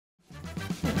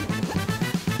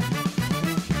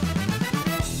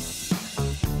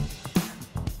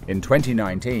In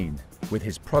 2019, with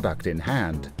his product in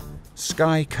hand,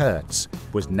 Sky Kurtz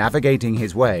was navigating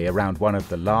his way around one of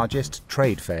the largest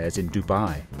trade fairs in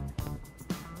Dubai.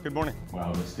 Good morning.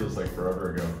 Wow, this feels like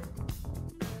forever ago.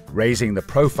 Raising the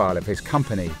profile of his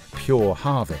company, Pure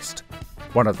Harvest,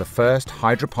 one of the first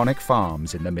hydroponic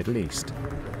farms in the Middle East.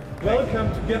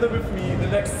 Welcome together with me, the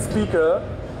next speaker,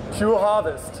 Pure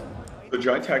Harvest. The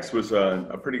GITEX was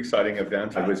a pretty exciting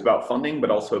event. It was about funding,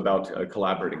 but also about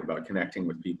collaborating, about connecting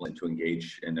with people and to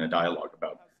engage in a dialogue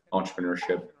about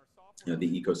entrepreneurship, the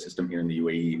ecosystem here in the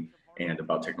UAE, and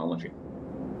about technology.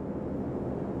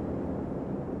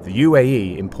 The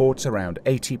UAE imports around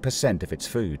 80% of its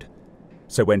food.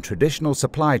 So when traditional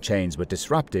supply chains were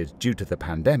disrupted due to the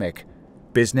pandemic,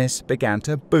 business began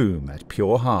to boom at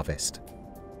Pure Harvest.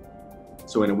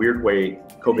 So in a weird way,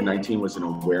 COVID-19 was an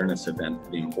awareness event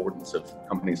for the importance of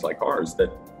companies like ours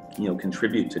that,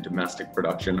 contribute to domestic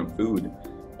production of food.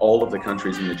 All of the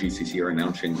countries in the GCC are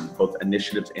announcing both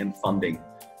initiatives and funding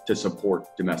to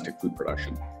support domestic food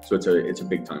production. So it's a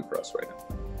big time for us right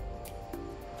now.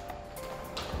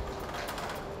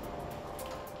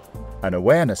 An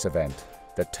awareness event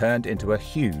that turned into a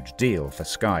huge deal for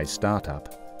Sky's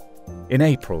startup. In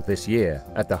April this year,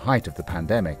 at the height of the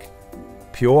pandemic,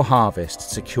 Pure Harvest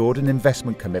secured an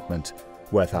investment commitment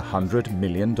worth $100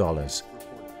 million,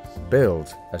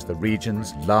 billed as the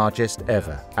region's largest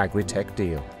ever agri-tech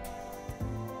deal.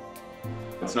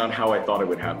 It's not how I thought it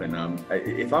would happen.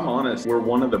 If I'm honest, we're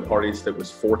one of the parties that was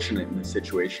fortunate in this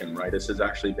situation, right? This has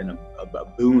actually been a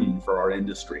boon for our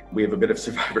industry. We have a bit of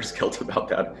survivor's guilt about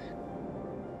that.